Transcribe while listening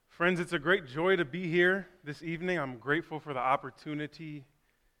Friends, it's a great joy to be here this evening. I'm grateful for the opportunity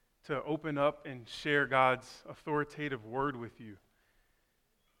to open up and share God's authoritative word with you.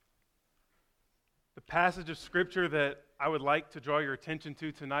 The passage of Scripture that I would like to draw your attention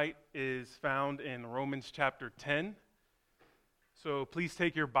to tonight is found in Romans chapter 10. So please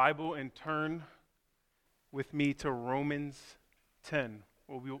take your Bible and turn with me to Romans 10.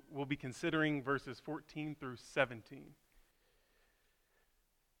 We'll be considering verses 14 through 17.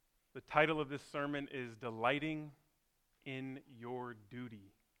 The title of this sermon is Delighting in Your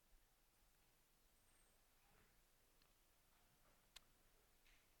Duty.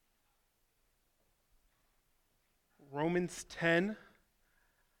 Romans 10.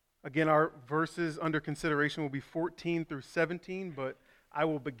 Again, our verses under consideration will be 14 through 17, but I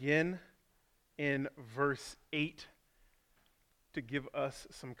will begin in verse 8 to give us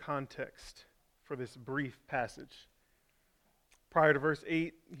some context for this brief passage. Prior to verse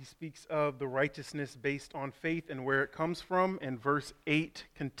 8, he speaks of the righteousness based on faith and where it comes from, and verse 8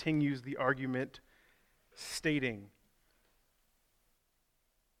 continues the argument stating,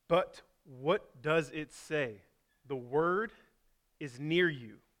 "But what does it say? The word is near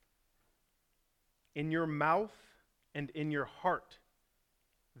you, in your mouth and in your heart.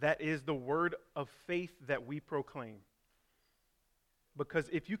 That is the word of faith that we proclaim. Because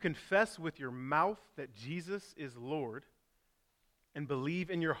if you confess with your mouth that Jesus is Lord, and believe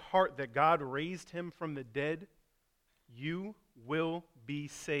in your heart that God raised him from the dead, you will be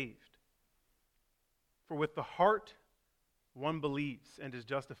saved. For with the heart one believes and is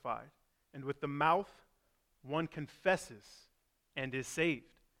justified, and with the mouth one confesses and is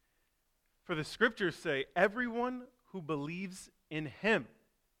saved. For the scriptures say, everyone who believes in him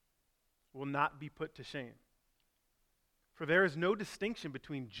will not be put to shame. For there is no distinction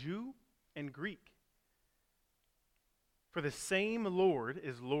between Jew and Greek. For the same Lord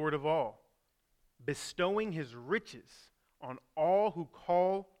is Lord of all, bestowing his riches on all who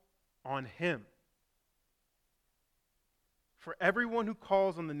call on him. For everyone who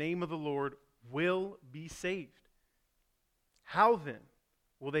calls on the name of the Lord will be saved. How then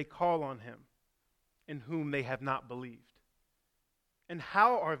will they call on him in whom they have not believed? And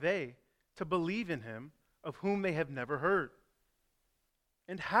how are they to believe in him of whom they have never heard?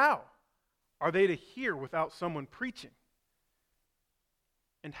 And how are they to hear without someone preaching?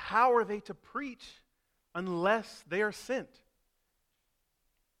 And how are they to preach unless they are sent?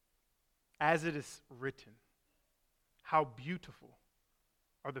 As it is written, how beautiful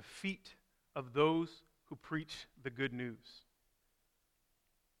are the feet of those who preach the good news.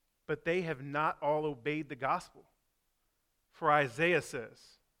 But they have not all obeyed the gospel. For Isaiah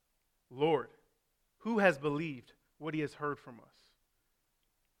says, Lord, who has believed what he has heard from us?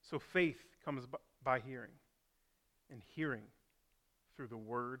 So faith comes by hearing, and hearing through the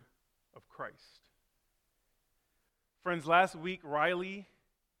word of Christ. Friends, last week, Riley,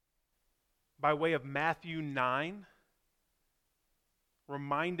 by way of Matthew 9,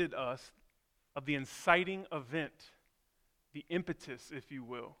 reminded us of the inciting event, the impetus, if you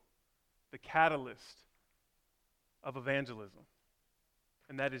will, the catalyst of evangelism.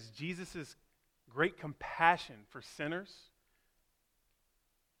 And that is Jesus' great compassion for sinners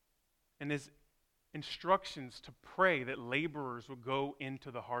and his instructions to pray that laborers would go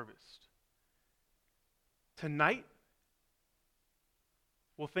into the harvest. Tonight,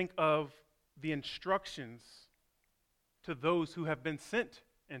 we'll think of the instructions to those who have been sent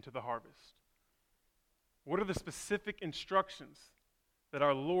into the harvest. What are the specific instructions that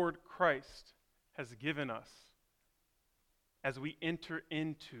our Lord Christ has given us as we enter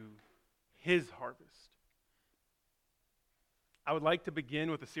into his harvest? I would like to begin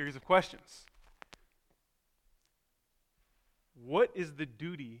with a series of questions. What is the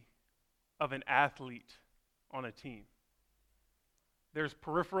duty of an athlete on a team? There's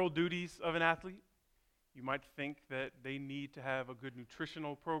peripheral duties of an athlete. You might think that they need to have a good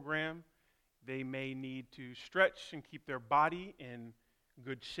nutritional program. They may need to stretch and keep their body in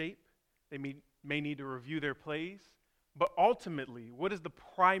good shape. They may need to review their plays. But ultimately, what is the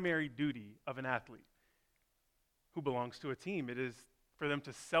primary duty of an athlete who belongs to a team? It is for them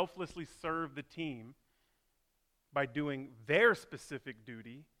to selflessly serve the team by doing their specific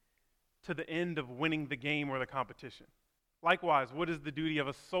duty to the end of winning the game or the competition. Likewise, what is the duty of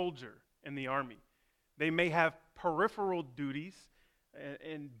a soldier in the army? They may have peripheral duties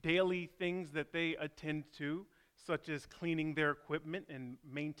and daily things that they attend to, such as cleaning their equipment and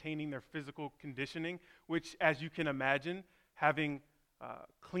maintaining their physical conditioning, which, as you can imagine, having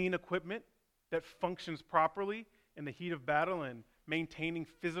clean equipment that functions properly in the heat of battle and maintaining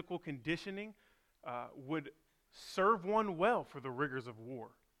physical conditioning would serve one well for the rigors of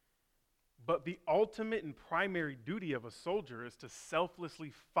war. But the ultimate and primary duty of a soldier is to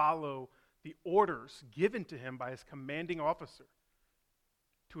selflessly follow the orders given to him by his commanding officer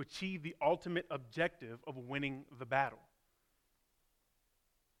to achieve the ultimate objective of winning the battle.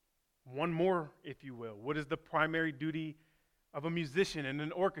 One more, if you will. What is the primary duty of a musician in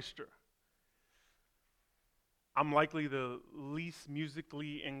an orchestra? I'm likely the least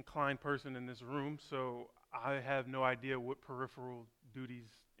musically inclined person in this room, so I have no idea what peripheral duties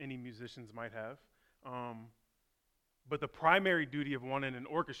any musicians might have. But the primary duty of one in an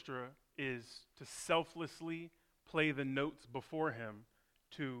orchestra is to selflessly play the notes before him,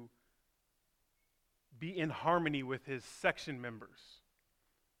 to be in harmony with his section members.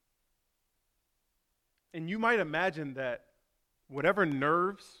 And you might imagine that whatever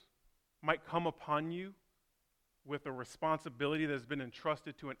nerves might come upon you with a responsibility that has been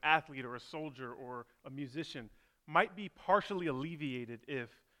entrusted to an athlete or a soldier or a musician might be partially alleviated if,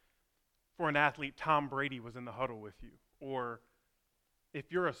 for an athlete, Tom Brady was in the huddle with you. Or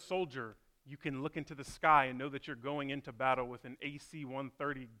if you're a soldier, you can look into the sky and know that you're going into battle with an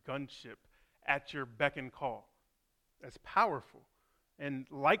AC-130 gunship at your beck and call. That's powerful. And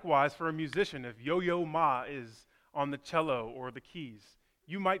likewise for a musician, if Yo-Yo Ma is on the cello or the keys,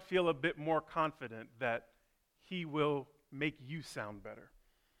 you might feel a bit more confident that he will make you sound better.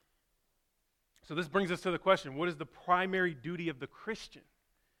 So this brings us to the question, what is the primary duty of the Christian,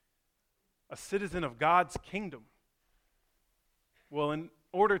 a citizen of God's kingdom? Well, in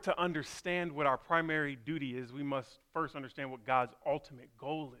order to understand what our primary duty is, we must first understand what God's ultimate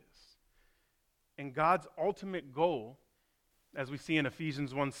goal is. And God's ultimate goal, as we see in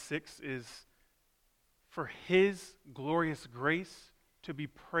Ephesians 1:6, is for his glorious grace to be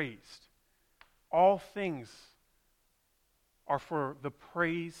praised. All things are for the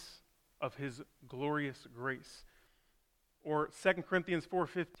praise of his glorious grace. Or 2 Corinthians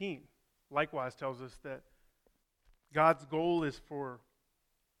 4:15 likewise tells us that God's goal is for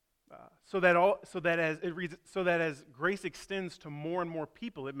so that as grace extends to more and more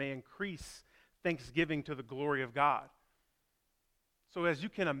people, it may increase thanksgiving to the glory of God. So as you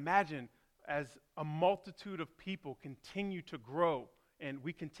can imagine, as a multitude of people continue to grow and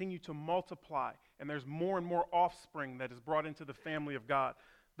we continue to multiply, and there's more and more offspring that is brought into the family of God,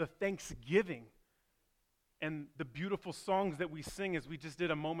 the thanksgiving and the beautiful songs that we sing, as we just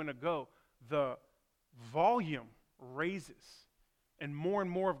did a moment ago, the volume raises. And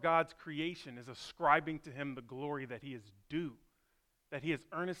more of God's creation is ascribing to him the glory that he is due, that he is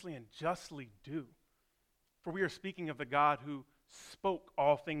earnestly and justly due. For we are speaking of the God who spoke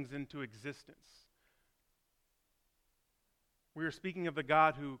all things into existence. We are speaking of the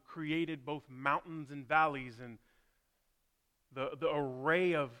God who created both mountains and valleys and the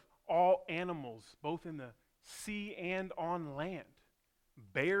array of all animals, both in the sea and on land,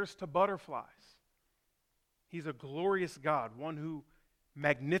 bears to butterflies. He's a glorious God, one who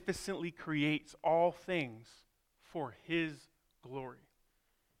magnificently creates all things for his glory.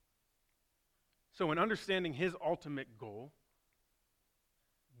 So in understanding his ultimate goal,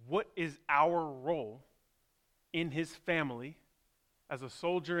 what is our role in his family, as a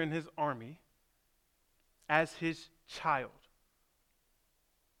soldier in his army, as his child?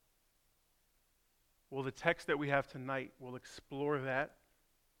 Well, the text that we have tonight will explore that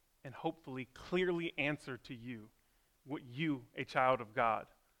and hopefully clearly answer to you what you, a child of God,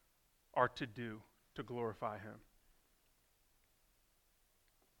 are to do to glorify him.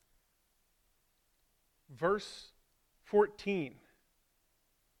 Verse 14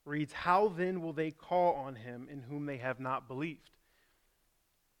 reads, "How then will they call on him in whom they have not believed?"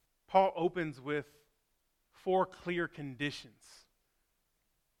 Paul opens with 4 clear conditions,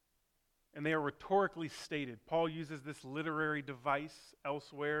 and they are rhetorically stated. Paul uses this literary device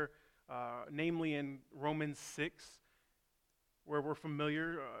elsewhere, namely in Romans 6, where we're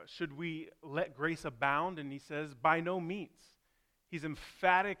familiar. Should we let grace abound? And he says, by no means. He's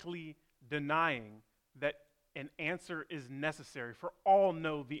emphatically denying that an answer is necessary, for all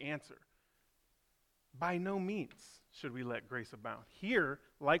know the answer. By no means should we let grace abound. Here,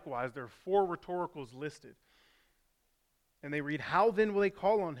 likewise, there are 4 rhetoricals listed. And they read, how then will they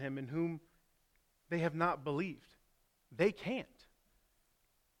call on him in whom they have not believed? They can't.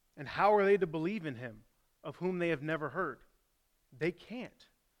 And how are they to believe in him of whom they have never heard? They can't.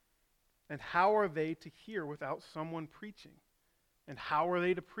 And how are they to hear without someone preaching? And how are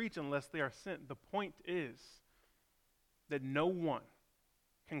they to preach unless they are sent? The point is that no one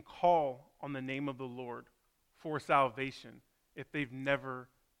can call on the name of the Lord for salvation if they've never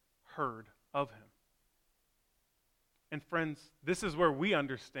heard of him. And friends, this is where we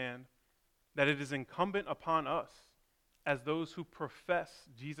understand that it is incumbent upon us as those who profess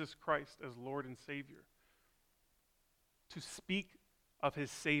Jesus Christ as Lord and Savior, to speak of his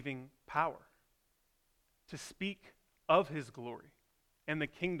saving power, to speak of his glory and the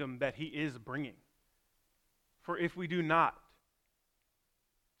kingdom that he is bringing. For if we do not,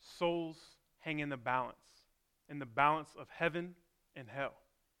 souls hang in the balance of heaven and hell.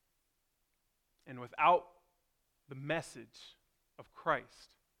 And without the message of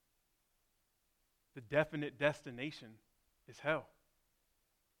Christ, the definite destination is hell.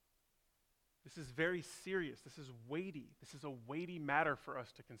 This is very serious. This is weighty. This is a weighty matter for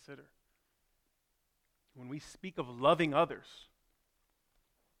us to consider. When we speak of loving others,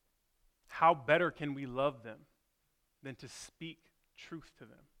 how better can we love them than to speak truth to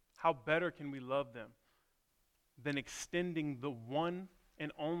them? How better can we love them than extending the one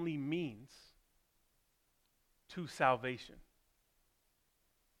and only means to salvation?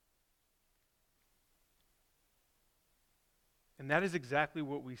 And that is exactly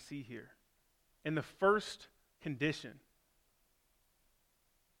what we see here. In the first condition,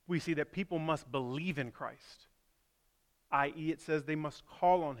 we see that people must believe in Christ, i.e., it says they must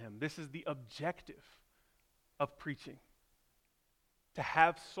call on him. This is the objective of preaching, to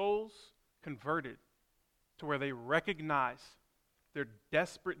have souls converted to where they recognize their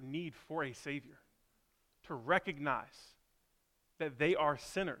desperate need for a Savior, to recognize that they are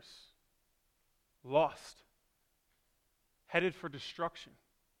sinners, lost, headed for destruction.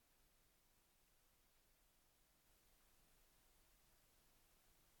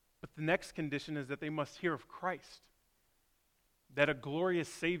 But the next condition is that they must hear of Christ, that a glorious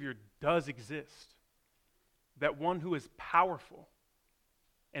Savior does exist, that one who is powerful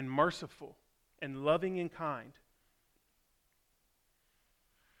and merciful and loving and kind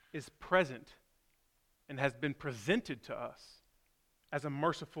is present and has been presented to us as a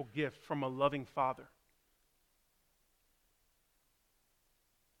merciful gift from a loving Father.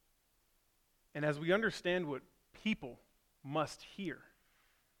 And as we understand what people must hear,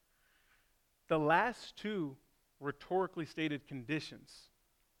 the last two rhetorically stated conditions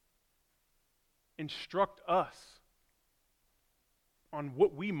instruct us on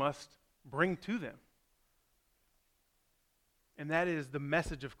what we must bring to them. And that is the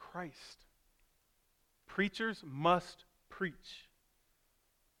message of Christ. Preachers must preach.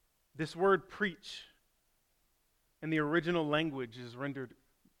 This word preach in the original language is rendered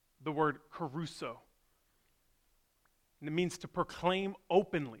the word caruso. And it means to proclaim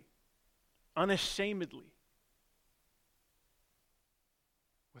openly, unashamedly,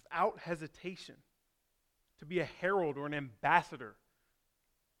 without hesitation, to be a herald or an ambassador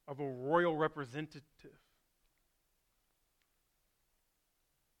of a royal representative.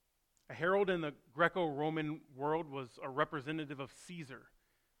 A herald in the Greco-Roman world was a representative of Caesar.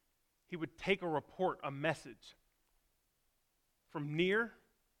 He would take a report, a message, from near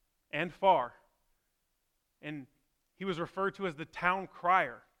and far. And he was referred to as the town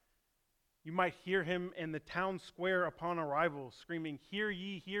crier. You might hear him in the town square upon arrival screaming, hear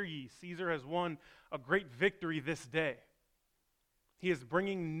ye, Caesar has won a great victory this day." He is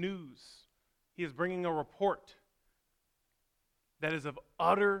bringing news. He is bringing a report that is of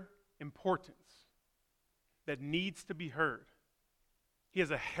utter importance, that needs to be heard. He is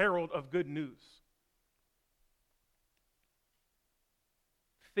a herald of good news.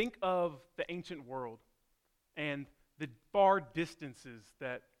 Think of the ancient world and the far distances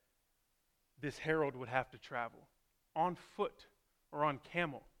that this herald would have to travel on foot or on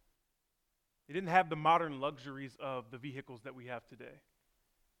camel. They didn't have the modern luxuries of the vehicles that we have today.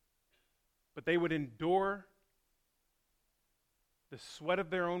 But they would endure the sweat of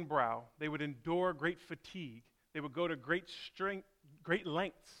their own brow. They would endure great fatigue. They would go to great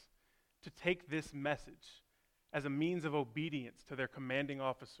lengths to take this message as a means of obedience to their commanding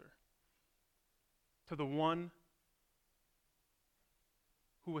officer, to the one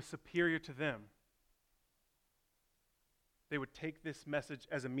who was superior to them. They would take this message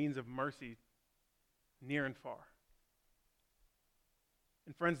as a means of mercy near and far.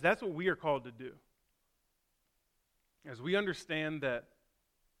 And friends, that's what we are called to do. As we understand that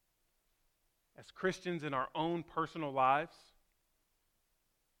as Christians in our own personal lives,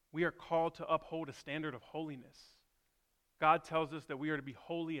 we are called to uphold a standard of holiness. God tells us that we are to be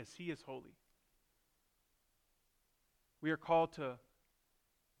holy as He is holy. We are called to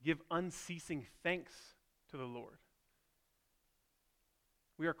give unceasing thanks to the Lord.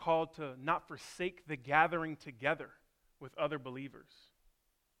 We are called to not forsake the gathering together with other believers.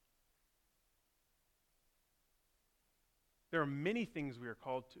 There are many things we are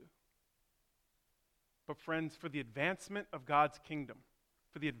called to. But friends, for the advancement of God's kingdom,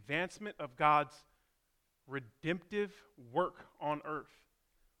 for the advancement of God's redemptive work on earth,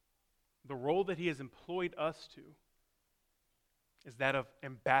 the role that he has employed us to, is that of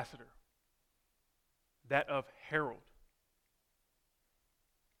ambassador, that of herald,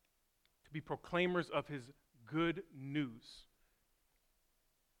 to be proclaimers of his good news.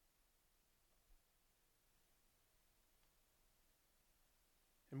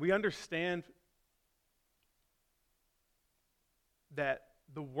 And we understand that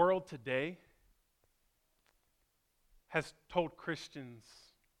the world today has told Christians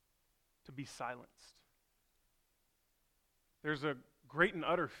to be silenced. There's a great and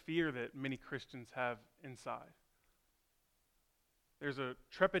utter fear that many Christians have inside. There's a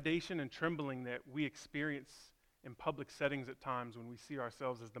trepidation and trembling that we experience in public settings at times when we see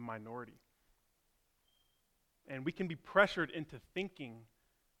ourselves as the minority. And we can be pressured into thinking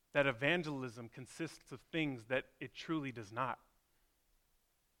that evangelism consists of things that it truly does not.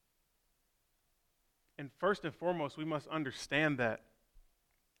 And first and foremost, we must understand that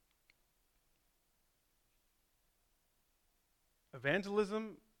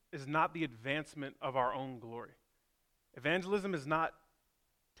evangelism is not the advancement of our own glory. Evangelism is not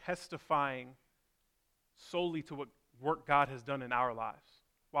testifying solely to what work God has done in our lives.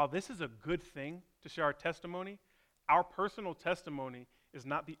 While this is a good thing to share our testimony, our personal testimony is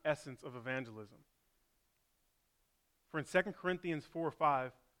not the essence of evangelism. For in 2 Corinthians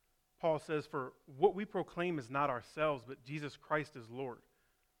 4:5, Paul says, "For what we proclaim is not ourselves, but Jesus Christ is Lord,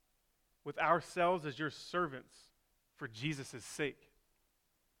 with ourselves as your servants for Jesus' sake."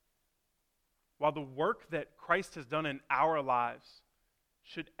 While the work that Christ has done in our lives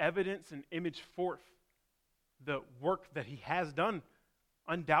should evidence and image forth the work that he has done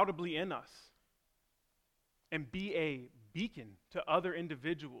undoubtedly in us, and be a beacon to other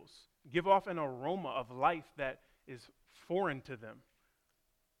individuals, give off an aroma of life that is foreign to them,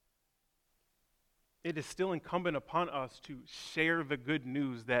 it is still incumbent upon us to share the good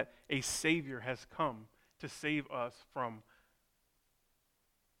news that a Savior has come to save us from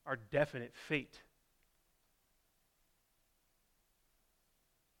our definite fate.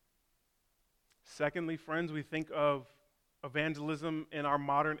 Secondly, friends, we think of evangelism in our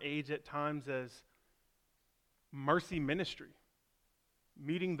modern age at times as mercy ministry,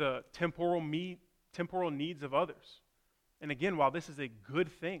 meeting the temporal needs of others. And again, while this is a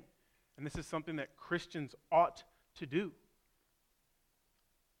good thing, and this is something that Christians ought to do,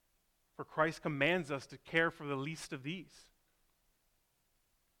 for Christ commands us to care for the least of these,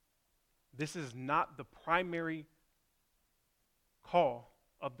 this is not the primary call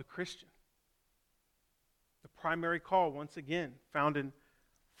of the Christian. The primary call, once again, found in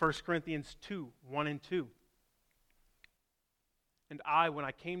 1 Corinthians 2:1 and 2. "And I, when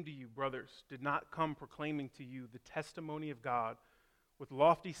I came to you, brothers, did not come proclaiming to you the testimony of God with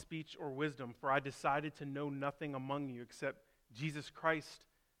lofty speech or wisdom, for I decided to know nothing among you except Jesus Christ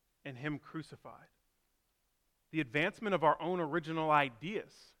and him crucified." The advancement of our own original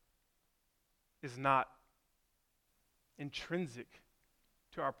ideas is not intrinsic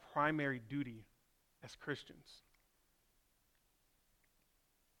to our primary duty as Christians.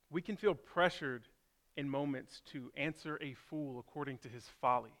 We can feel pressured in moments to answer a fool according to his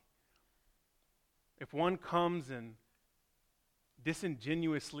folly. If one comes and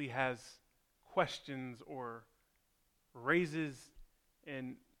disingenuously has questions or raises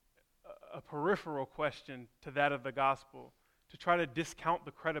a peripheral question to that of the gospel, to try to discount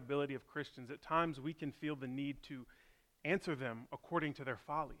the credibility of Christians, at times we can feel the need to answer them according to their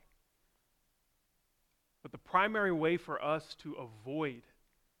folly. But the primary way for us to avoid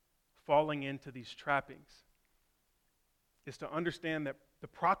falling into these trappings is to understand that the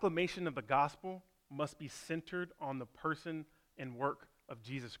proclamation of the gospel must be centered on the person and work of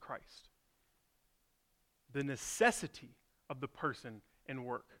Jesus Christ. The necessity of the person and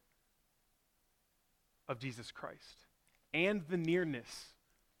work of Jesus Christ, and the nearness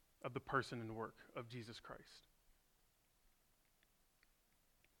of the person and work of Jesus Christ.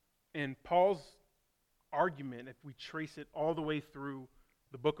 And Paul's argument, if we trace it all the way through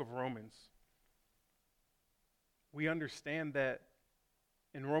the book of Romans, we understand that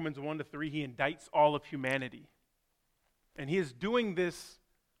in Romans 1-3, he indicts all of humanity. And he is doing this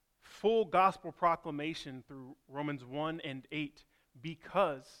full gospel proclamation through Romans 1 and 8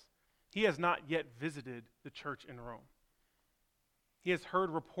 because he has not yet visited the church in Rome. He has heard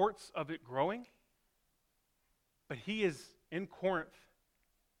reports of it growing, but he is in Corinth,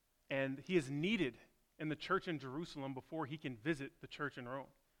 and he is needed in the church in Jerusalem before he can visit the church in Rome.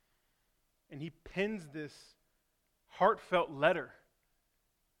 And he pens this heartfelt letter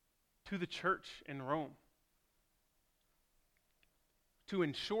to the church in Rome, to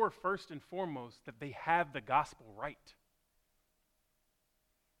ensure first and foremost that they have the gospel right.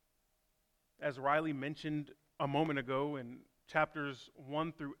 As Riley mentioned a moment ago in chapters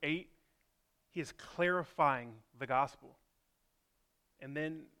 1 through 8, he is clarifying the gospel. And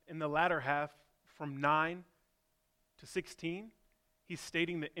then in the latter half, from 9 to 16, he's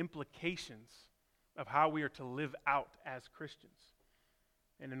stating the implications of how we are to live out as Christians.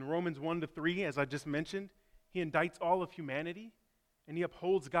 And in Romans 1 to 3, as I just mentioned, he indicts all of humanity and he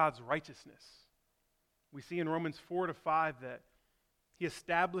upholds God's righteousness. We see in Romans 4 to 5 that he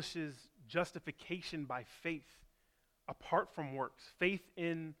establishes justification by faith apart from works, faith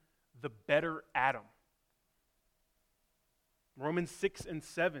in the better Adam. Romans 6 and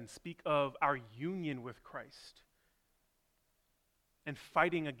 7 speak of our union with Christ and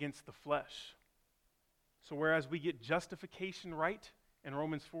fighting against the flesh. So whereas we get justification right in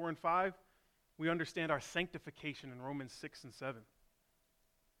Romans 4 and 5, we understand our sanctification in Romans 6 and 7.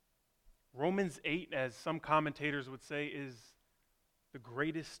 Romans 8, as some commentators would say, is the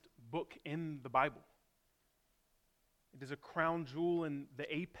greatest book in the Bible. It is a crown jewel and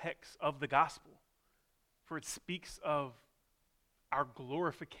the apex of the gospel, for it speaks of our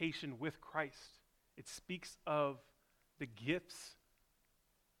glorification with Christ. It speaks of the gifts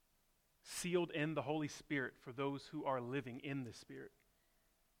sealed in the Holy Spirit for those who are living in the Spirit.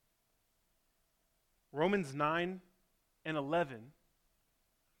 Romans 9 and 11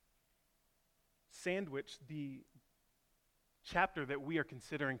 sandwich the chapter that we are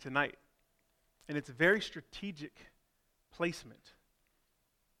considering tonight. And it's very strategic placement.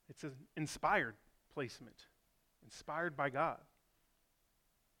 It's an inspired placement, inspired by God.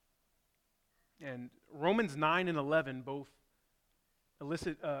 And Romans 9 and 11 both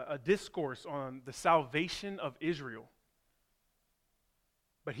elicit a discourse on the salvation of Israel.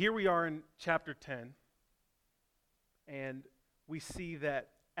 But here we are in chapter 10, and we see that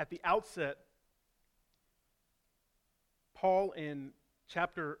at the outset, Paul in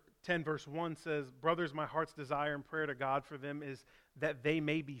chapter 10, verse 1 says, "Brothers, my heart's desire and prayer to God for them is that they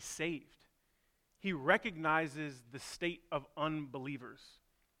may be saved." He recognizes the state of unbelievers,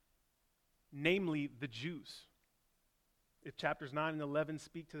 namely the Jews. If chapters 9 and 11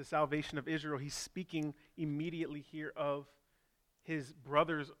 speak to the salvation of Israel, he's speaking immediately here of his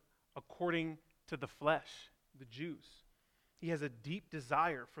brothers according to the flesh, the Jews. He has a deep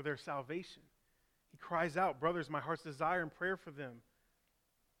desire for their salvation. He cries out, "Brothers, my heart's desire and prayer for them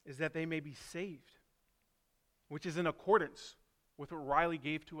is that they may be saved," which is in accordance with what Riley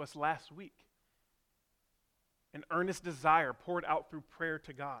gave to us last week. An earnest desire poured out through prayer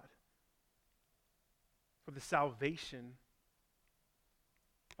to God for the salvation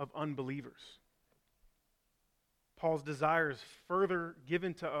of unbelievers. Paul's desire is further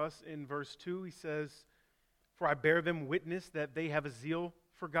given to us in verse 2. He says, "For I bear them witness that they have a zeal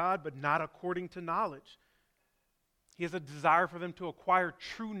for God, but not according to knowledge." He has a desire for them to acquire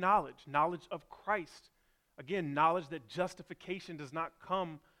true knowledge, knowledge of Christ. Again, knowledge that justification does not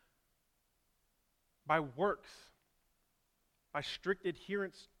come by works, by strict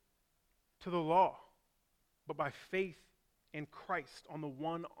adherence to the law, but by faith in Christ, on the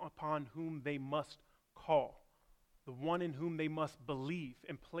one upon whom they must call, the one in whom they must believe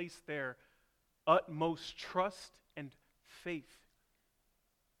and place their utmost trust and faith.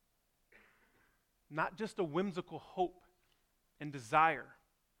 Not just a whimsical hope and desire,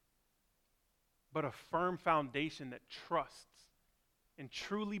 but a firm foundation that trusts and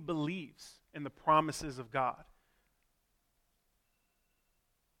truly believes in the promises of God.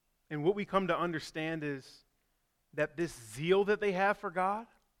 And what we come to understand is that this zeal that they have for God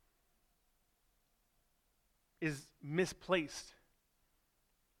is misplaced.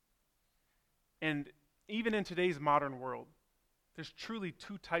 And even in today's modern world, there's truly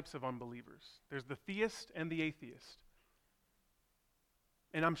two types of unbelievers. There's the theist and the atheist.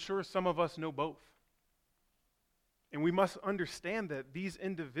 And I'm sure some of us know both. And we must understand that these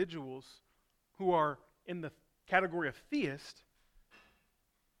individuals who are in the category of theist,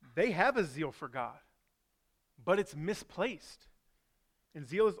 they have a zeal for God, but it's misplaced. And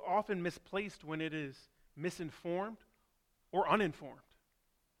zeal is often misplaced when it is misinformed or uninformed.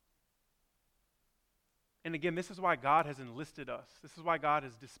 And again, this is why God has enlisted us. This is why God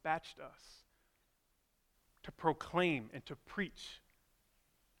has dispatched us to proclaim and to preach,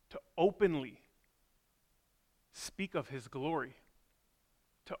 to openly speak of his glory,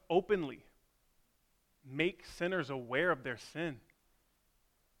 to openly make sinners aware of their sin,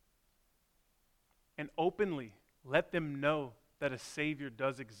 and openly let them know that a Savior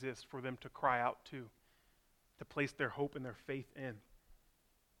does exist for them to cry out to place their hope and their faith in.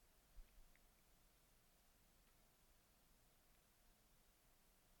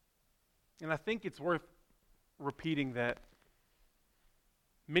 And I think it's worth repeating that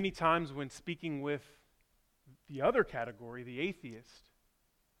many times when speaking with the other category, the atheist,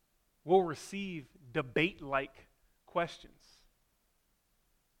 we'll receive debate-like questions.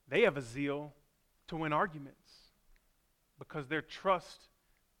 They have a zeal to win arguments because their trust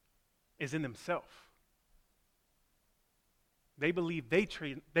is in themselves. They believe they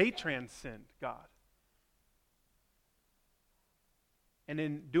transcend God. And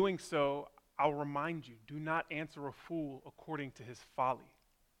in doing so, I'll remind you, do not answer a fool according to his folly.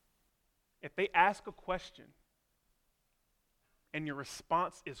 If they ask a question and your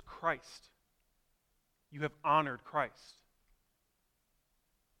response is Christ, you have honored Christ.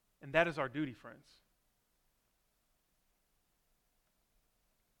 And that is our duty, friends.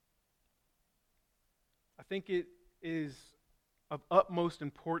 I think it is of utmost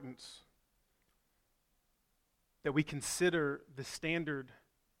importance that we consider the standard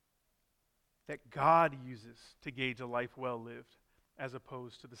that God uses to gauge a life well lived, as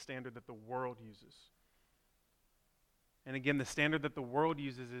opposed to the standard that the world uses. And again, the standard that the world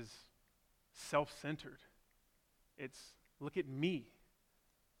uses is self-centered. It's, look at me.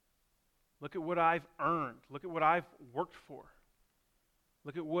 Look at what I've earned. Look at what I've worked for.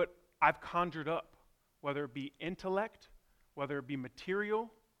 Look at what I've conjured up, whether it be intellect, whether it be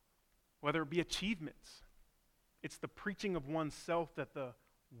material, whether it be achievements. It's the preaching of oneself that the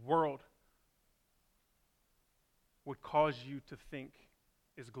world would cause you to think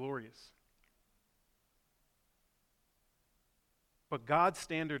is glorious. But God's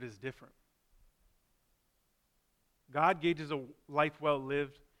standard is different. God gauges a life well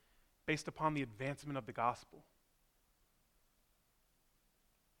lived based upon the advancement of the gospel,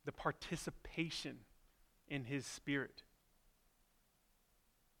 the participation in his Spirit.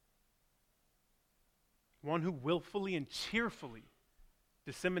 One who willfully and cheerfully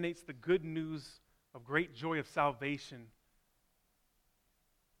disseminates the good news of great joy of salvation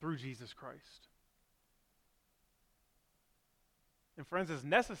through Jesus Christ. And friends, it's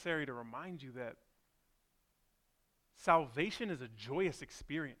necessary to remind you that salvation is a joyous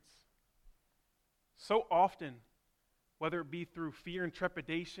experience. So often, whether it be through fear and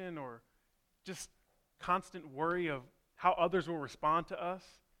trepidation or just constant worry of how others will respond to us,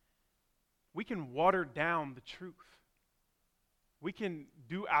 we can water down the truth. We can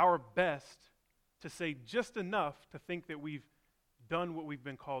do our best to say just enough to think that we've done what we've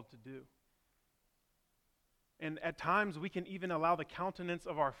been called to do. And at times, we can even allow the countenance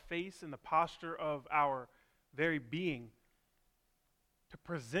of our face and the posture of our very being to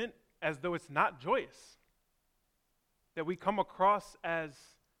present as though it's not joyous. That we come across as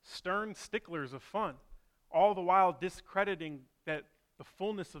stern sticklers of fun, all the while discrediting that the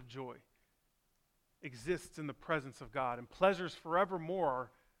fullness of joy exists in the presence of God, and pleasures forevermore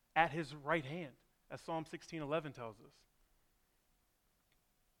are at his right hand, as Psalm 16:11 tells us.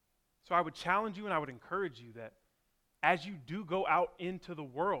 So I would challenge you and I would encourage you that as you do go out into the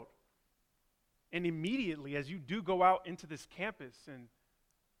world, and immediately as you do go out into this campus and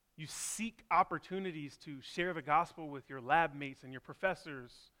you seek opportunities to share the gospel with your lab mates and your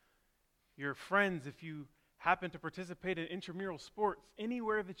professors, your friends, if you happen to participate in intramural sports,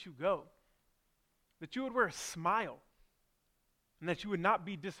 anywhere that you go, that you would wear a smile and that you would not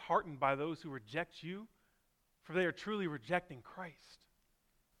be disheartened by those who reject you, for they are truly rejecting Christ.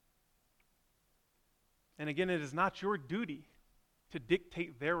 And again, it is not your duty to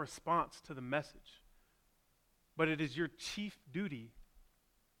dictate their response to the message, but it is your chief duty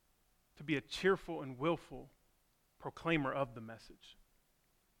to be a cheerful and willful proclaimer of the message.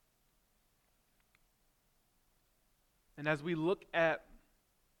 And as we've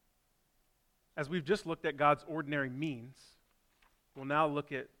just looked at God's ordinary means, we'll now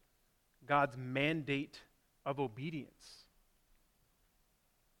look at God's mandate of obedience.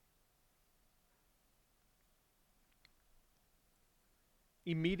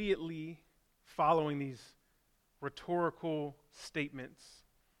 Immediately following these rhetorical statements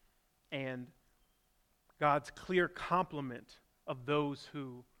and God's clear compliment of those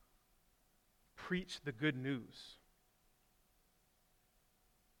who preach the good news,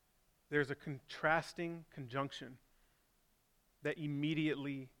 there's a contrasting conjunction that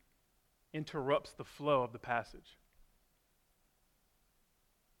immediately interrupts the flow of the passage.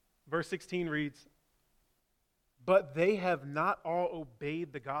 Verse 16 reads, "But they have not all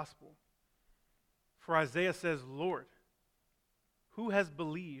obeyed the gospel. For Isaiah says, 'Lord, who has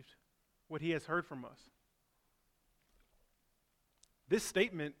believed what he has heard from us?'" This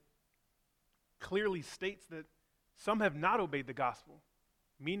statement clearly states that some have not obeyed the gospel,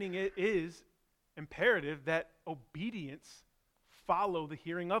 meaning it is imperative that obedience follow the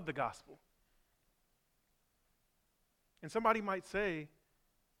hearing of the gospel. And somebody might say,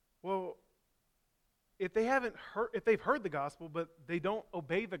 well, if they've heard the gospel, but they don't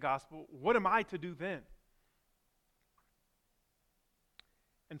obey the gospel, what am I to do then?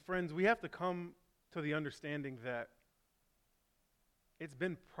 And friends, we have to come to the understanding that it's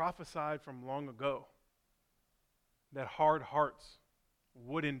been prophesied from long ago that hard hearts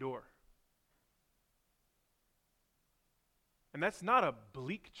would endure. And that's not a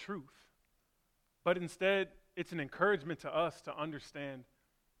bleak truth, but instead it's an encouragement to us to understand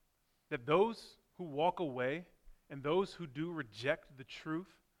that those who walk away and those who do reject the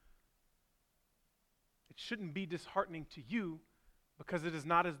truth, it shouldn't be disheartening to you, because it is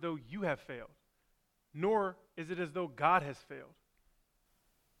not as though you have failed, nor is it as though God has failed,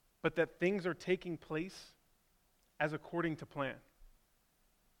 but that things are taking place as according to plan,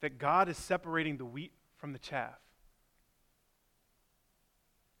 that God is separating the wheat from the chaff.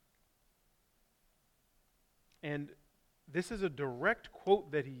 And this is a direct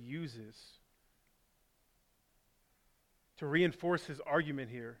quote that he uses to reinforce his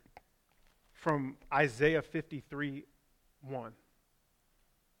argument here from Isaiah 53:1.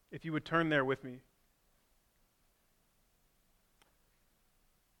 If you would turn there with me.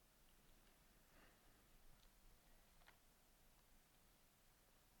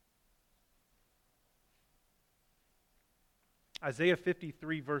 Isaiah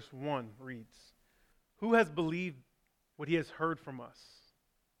 53 verse 1 reads, "Who has believed what he has heard from us?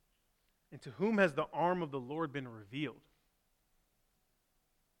 And to whom has the arm of the Lord been revealed?"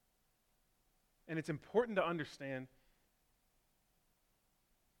 And it's important to understand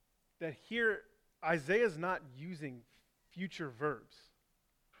that here Isaiah is not using future verbs.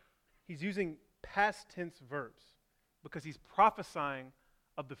 He's using past tense verbs because he's prophesying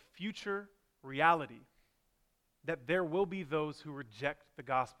of the future reality that there will be those who reject the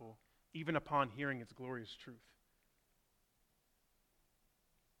gospel even upon hearing its glorious truth.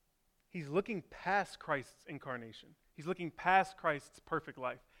 He's looking past Christ's incarnation. He's looking past Christ's perfect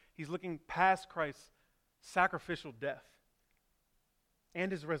life. He's looking past Christ's sacrificial death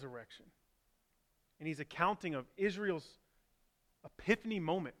and his resurrection. And he's accounting of Israel's epiphany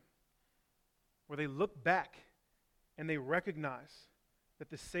moment where they look back and they recognize that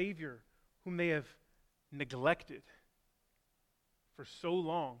the Savior whom they have neglected for so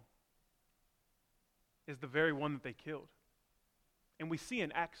long is the very one that they killed. And we see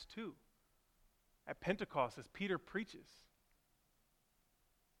in Acts 2, at Pentecost, as Peter preaches,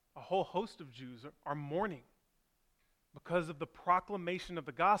 a whole host of Jews are mourning because of the proclamation of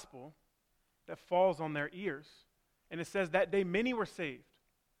the gospel that falls on their ears. And it says that day many were saved,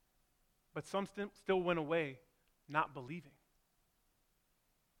 but some still went away not believing.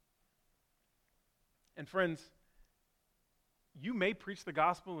 And friends, you may preach the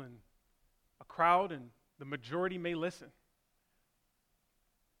gospel in a crowd and the majority may listen.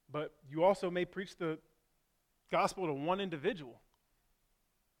 But you also may preach the gospel to one individual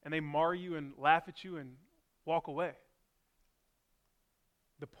and they mar you and laugh at you and walk away.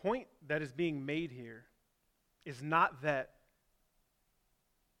 The point that is being made here is not that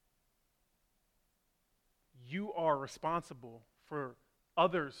you are responsible for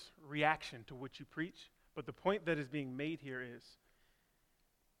others' reaction to what you preach, but the point that is being made here is,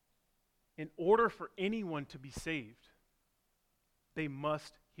 in order for anyone to be saved, they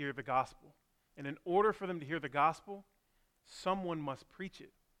must hear the gospel. And in order for them to hear the gospel, someone must preach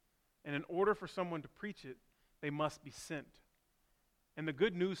it. And in order for someone to preach it, they must be sent. And the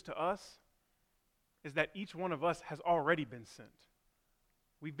good news to us is that each one of us has already been sent.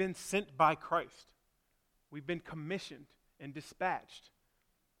 We've been sent by Christ. We've been commissioned and dispatched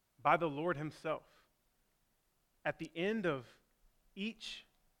by the Lord himself. At the end of each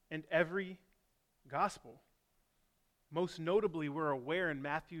and every gospel, most notably, we're aware in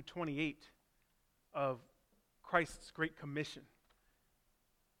Matthew 28 of Christ's great commission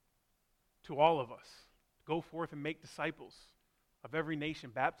to all of us. Go forth and make disciples of every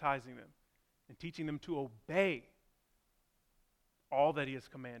nation, baptizing them and teaching them to obey all that he has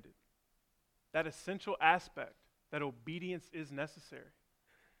commanded. That essential aspect, that obedience is necessary.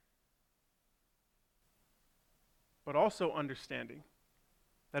 But also understanding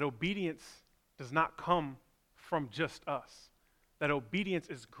that obedience does not come from just us. That obedience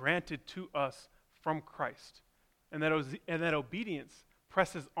is granted to us from Christ. And that obedience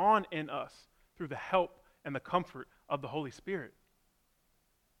presses on in us through the help and the comfort of the Holy Spirit.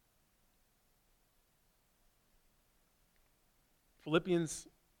 Philippians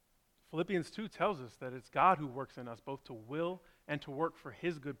 2 tells us that it's God who works in us both to will and to work for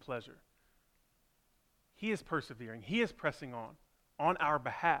his good pleasure. He is persevering. He is pressing on our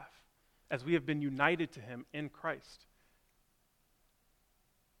behalf as we have been united to him in Christ.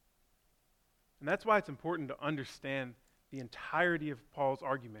 And that's why it's important to understand the entirety of Paul's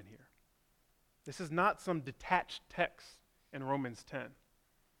argument here. This is not some detached text in Romans 10.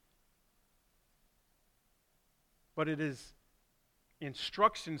 But it is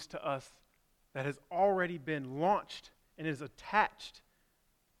instructions to us that has already been launched and is attached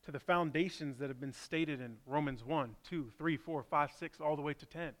to the foundations that have been stated in Romans 1, 2, 3, 4, 5, 6, all the way to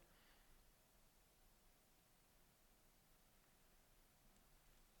 10.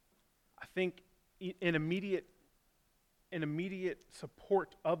 I think in immediate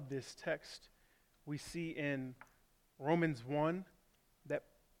support of this text, we see in Romans 1 that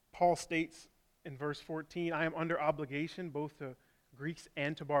Paul states in verse 14, I am under obligation both to Greeks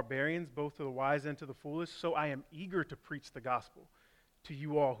and to barbarians, both to the wise and to the foolish, so I am eager to preach the gospel to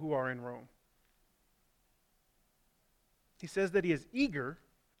you all who are in Rome. He says that he is eager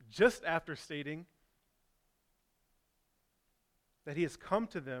just after stating that he has come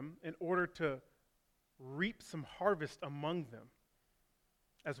to them in order to reap some harvest among them,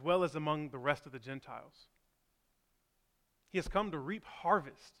 as well as among the rest of the Gentiles. He has come to reap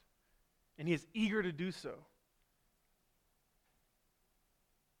harvest, and he is eager to do so.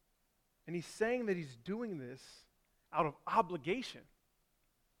 And he's saying that he's doing this out of obligation.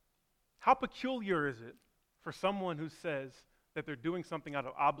 How peculiar is it for someone who says that they're doing something out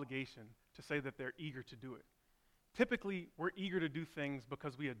of obligation to say that they're eager to do it? Typically, we're eager to do things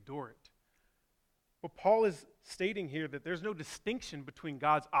because we adore it. But Paul is stating here that there's no distinction between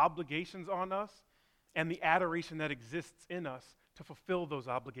God's obligations on us and the adoration that exists in us to fulfill those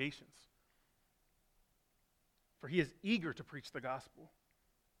obligations. For he is eager to preach the gospel.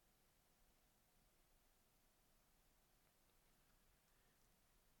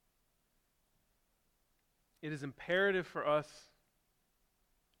 It is imperative for us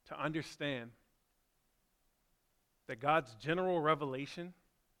to understand that God's general revelation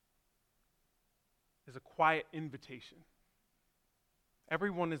is a quiet invitation.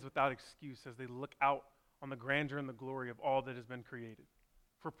 Everyone is without excuse as they look out on the grandeur and the glory of all that has been created,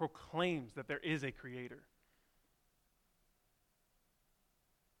 for it proclaims that there is a creator.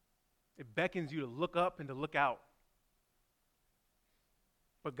 It beckons you to look up and to look out.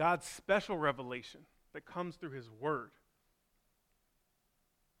 But God's special revelation that comes through his word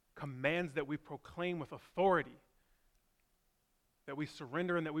commands that we proclaim with authority, that we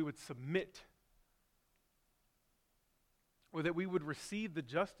surrender and that we would submit, or that we would receive the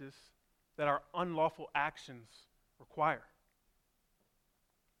justice that our unlawful actions require.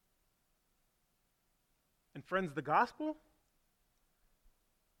 And friends, the gospel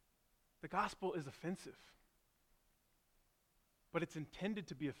is offensive. But it's intended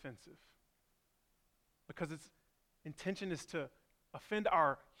to be offensive because its intention is to offend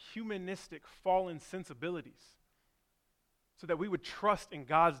our humanistic, fallen sensibilities so that we would trust in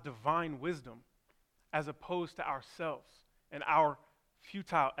God's divine wisdom as opposed to ourselves and our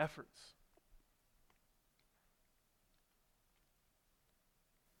futile efforts.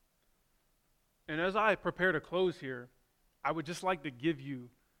 And as I prepare to close here, I would just like to give you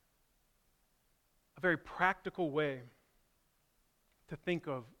a very practical way to think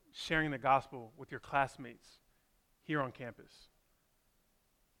of sharing the gospel with your classmates here on campus.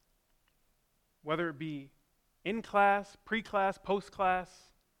 Whether it be in class, pre-class, post-class,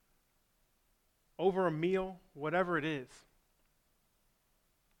 over a meal, whatever it is,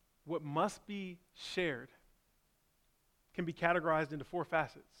 what must be shared can be categorized into 4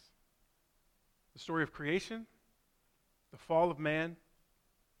 facets. The story of creation, the fall of man,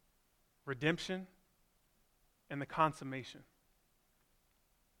 redemption, and the consummation.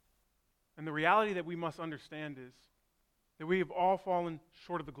 And the reality that we must understand is that we have all fallen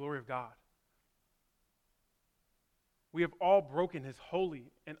short of the glory of God. We have all broken his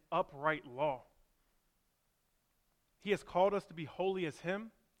holy and upright law. He has called us to be holy as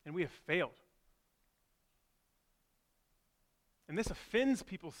him, and we have failed. And this offends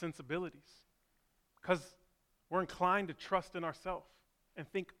people's sensibilities because we're inclined to trust in ourselves and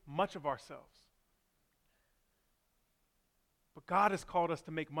think much of ourselves. But God has called us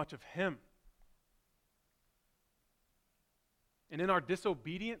to make much of him. And in our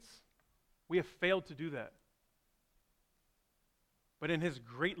disobedience, we have failed to do that. But in his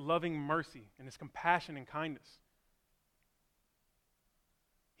great loving mercy and his compassion and kindness,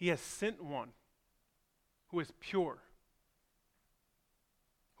 he has sent one who is pure,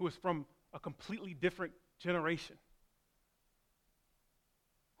 who is from a completely different generation,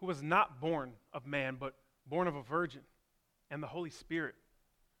 who was not born of man, but born of a virgin and the Holy Spirit,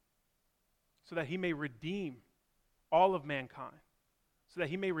 so that he may redeem all of mankind, so that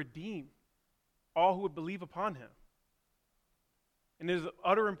he may redeem all who would believe upon him. And it is of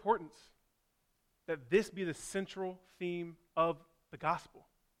utter importance that this be the central theme of the gospel.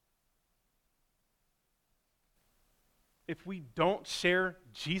 If we don't share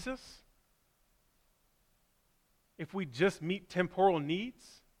Jesus, if we just meet temporal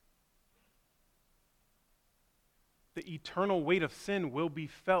needs, the eternal weight of sin will be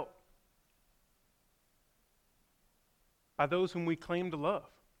felt by those whom we claim to love,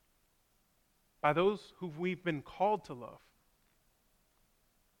 by those who we've been called to love.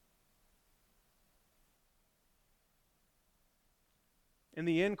 In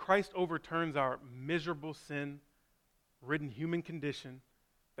the end, Christ overturns our miserable sin-ridden human condition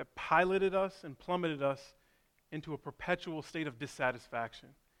that piloted us and plummeted us into a perpetual state of dissatisfaction.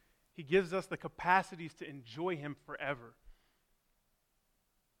 He gives us the capacities to enjoy Him forever.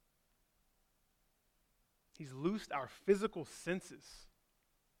 He's loosed our physical senses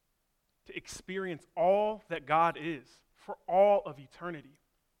to experience all that God is for all of eternity.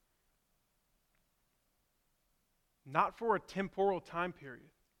 Not for a temporal time period.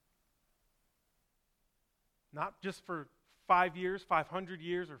 Not just for 5 years, 500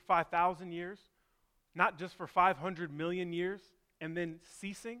 years, or 5,000 years. Not just for 500 million years and then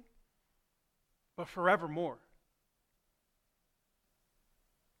ceasing, but forevermore.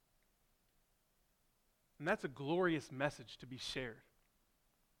 And that's a glorious message to be shared.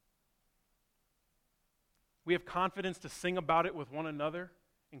 We have confidence to sing about it with one another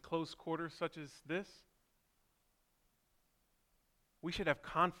in close quarters such as this. We should have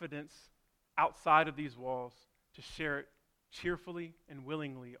confidence outside of these walls to share it cheerfully and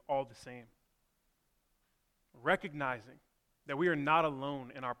willingly all the same. Recognizing that we are not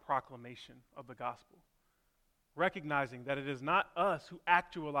alone in our proclamation of the gospel. Recognizing that it is not us who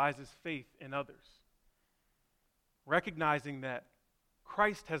actualizes faith in others. Recognizing that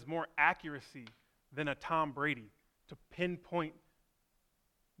Christ has more accuracy than a Tom Brady to pinpoint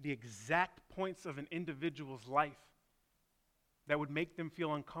the exact points of an individual's life that would make them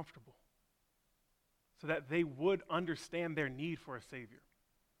feel uncomfortable so that they would understand their need for a Savior.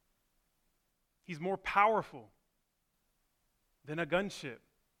 He's more powerful than a gunship,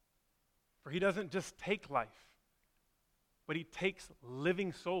 for He doesn't just take life, but He takes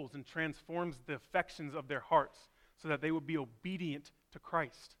living souls and transforms the affections of their hearts so that they would be obedient to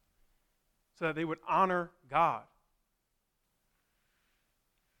Christ, so that they would honor God.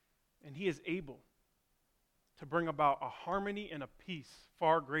 And He is able to bring about a harmony and a peace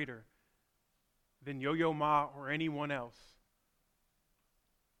far greater than Yo-Yo Ma or anyone else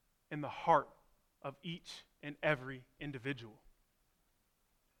in the heart of each and every individual.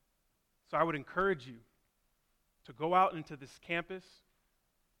 So I would encourage you to go out into this campus,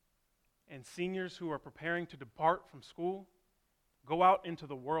 and seniors who are preparing to depart from school, go out into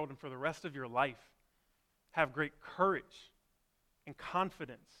the world, and for the rest of your life, have great courage and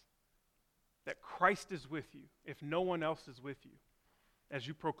confidence that Christ is with you, if no one else is with you, as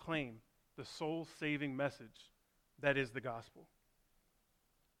you proclaim the soul-saving message that is the gospel.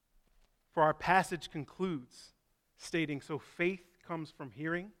 For our passage concludes stating, so faith comes from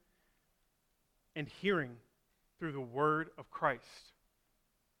hearing, and hearing through the word of Christ.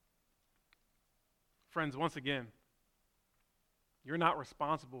 Friends, once again, you're not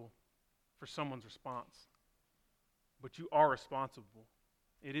responsible for someone's response, but you are responsible.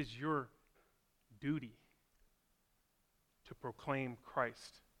 It is your duty to proclaim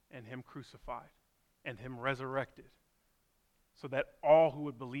Christ and Him crucified and Him resurrected, so that all who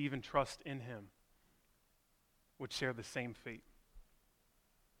would believe and trust in Him would share the same fate.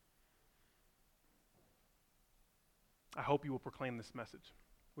 I hope you will proclaim this message.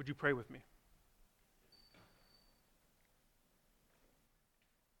 Would you pray with me?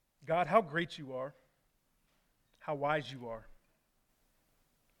 God, how great you are, how wise you are.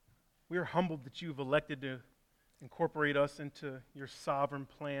 We are humbled that you have elected to incorporate us into your sovereign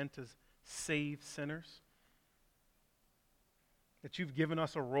plan to save sinners, that you've given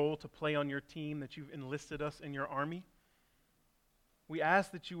us a role to play on your team, that you've enlisted us in your army. We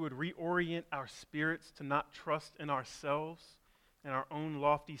ask that you would reorient our spirits to not trust in ourselves and our own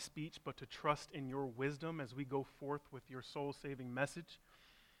lofty speech, but to trust in your wisdom as we go forth with your soul-saving message.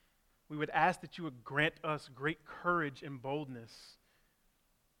 We would ask that you would grant us great courage and boldness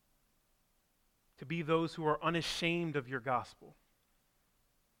to be those who are unashamed of your gospel,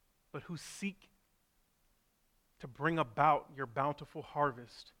 but who seek to bring about your bountiful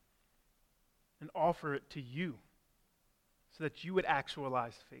harvest and offer it to you so that you would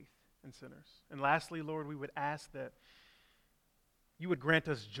actualize faith in sinners. And lastly, Lord, we would ask that you would grant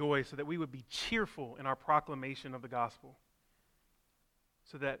us joy so that we would be cheerful in our proclamation of the gospel,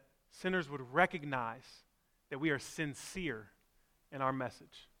 so that sinners would recognize that we are sincere in our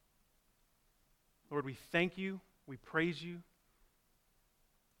message. Lord, we thank you, we praise you,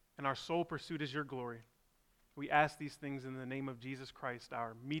 and our sole pursuit is your glory. We ask these things in the name of Jesus Christ,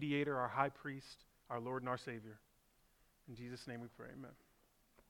 our mediator, our high priest, our Lord and our Savior. In Jesus' name we pray, amen.